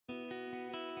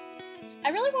I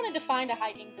really wanted to find a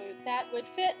hiking boot that would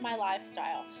fit my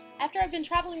lifestyle. After I've been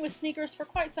traveling with sneakers for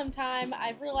quite some time,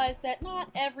 I've realized that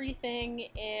not everything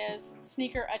is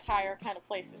sneaker attire kind of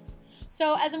places.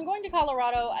 So as I'm going to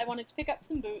Colorado, I wanted to pick up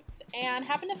some boots and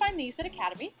happened to find these at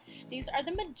Academy. These are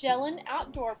the Magellan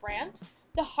outdoor brand,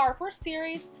 the Harper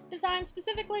series, designed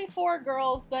specifically for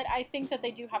girls, but I think that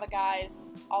they do have a guy's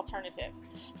alternative.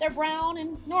 They're brown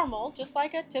and normal, just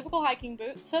like a typical hiking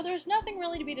boot, so there's nothing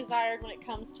really to be desired when it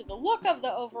comes to the look of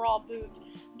the overall boot,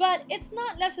 but it's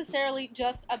not necessarily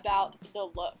just about the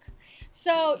look.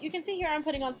 So you can see here I'm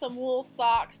putting on some wool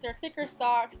socks. They're thicker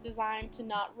socks designed to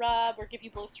not rub or give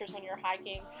you blisters when you're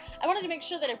hiking. I wanted to make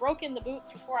sure that I broke in the boots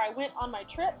before I went on my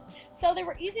trip, so they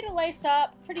were easy to lace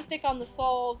up, pretty thick on the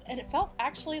soles, and it felt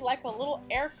actually like a little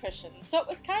air cushion, so it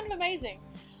was kind of amazing.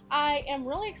 I am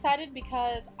really excited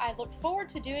because I look forward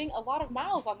to doing a lot of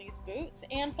miles on these boots,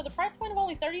 and for the price point of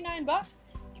only 39 bucks,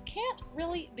 you can't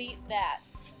really beat that.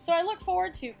 So I look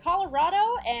forward to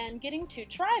Colorado and getting to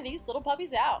try these little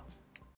puppies out.